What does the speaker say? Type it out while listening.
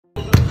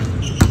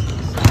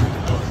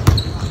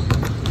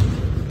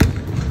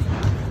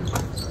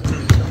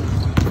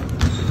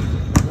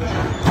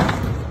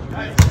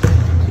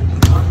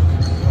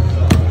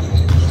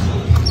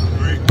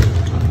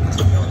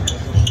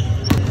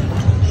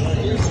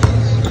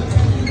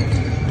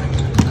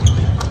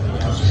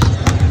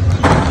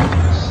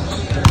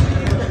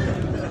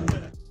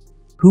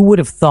Who would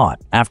have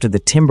thought after the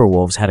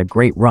Timberwolves had a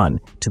great run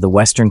to the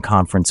Western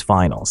Conference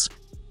Finals?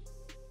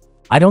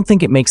 I don't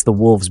think it makes the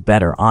Wolves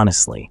better,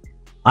 honestly.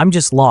 I'm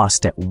just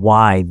lost at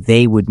why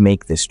they would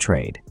make this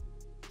trade.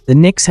 The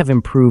Knicks have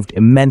improved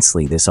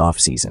immensely this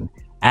offseason,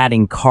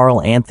 adding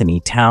Karl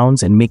Anthony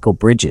Towns and Mikal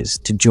Bridges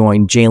to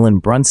join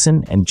Jalen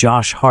Brunson and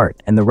Josh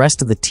Hart and the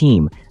rest of the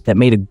team that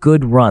made a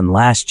good run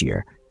last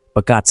year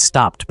but got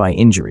stopped by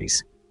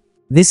injuries.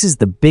 This is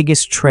the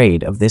biggest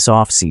trade of this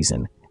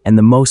offseason and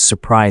the most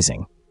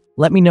surprising.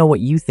 Let me know what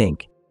you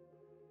think